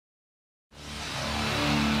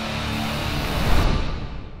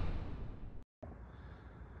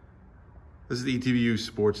This is the ETBU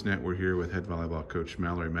Sportsnet. We're here with head volleyball coach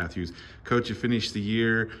Mallory Matthews. Coach, you finished the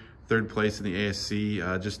year third place in the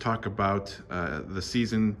ASC. Just talk about the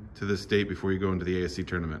season to this date before you go into the ASC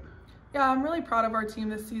tournament. Yeah, I'm really proud of our team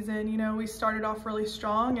this season. You know, we started off really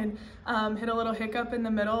strong and hit a little hiccup in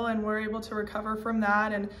the middle, and we're able to recover from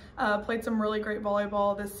that and played some really great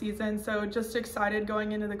volleyball this season. So just excited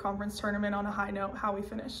going into the conference tournament on a high note, how we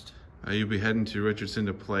finished. You'll be heading to Richardson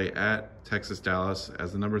to play at Texas Dallas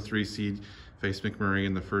as the number 3 seed, face McMurray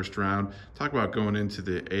in the first round. Talk about going into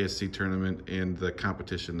the ASC tournament and the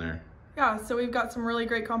competition there. Yeah, so we've got some really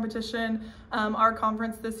great competition. Our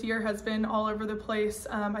conference this year has been all over the place.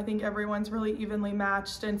 I think everyone's really evenly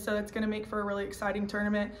matched, and so it's going to make for a really exciting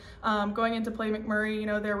tournament. Going into play McMurray, you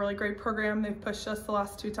know, they're a really great program. They've pushed us the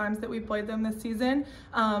last 2 times that we played them this season.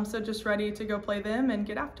 So just ready to go play them and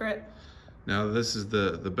get after it. Now, this is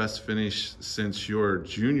the best finish since your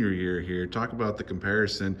junior year here. Talk about the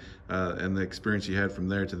comparison and the experience you had from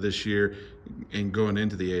there to this year and going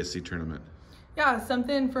into the ASC tournament. Yeah,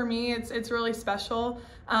 something for me, it's really special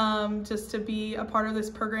just to be a part of this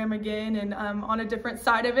program again and on a different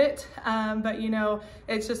side of it. But, you know,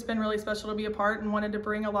 it's just been really special to be a part and wanted to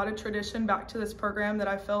bring a lot of tradition back to this program that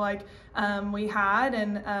I feel like we had.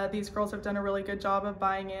 And these girls have done a really good job of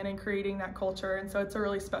buying in and creating that culture. And so it's a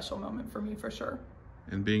really special moment for me for sure.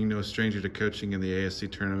 And being no stranger to coaching in the ASC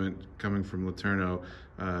tournament, coming from LeTourneau,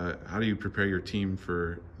 how do you prepare your team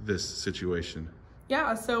for this situation?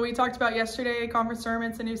 Yeah, so we talked about yesterday, conference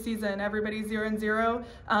tournament's a new season. Everybody's 0-0.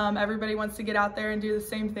 Everybody wants to get out there and do the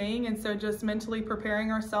same thing. And so just mentally preparing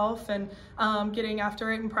ourselves and getting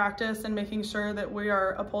after it in practice and making sure that we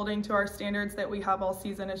are upholding to our standards that we have all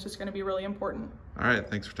season is just going to be really important. All right,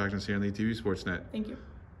 thanks for talking to us here on the ETBU Sportsnet. Thank you.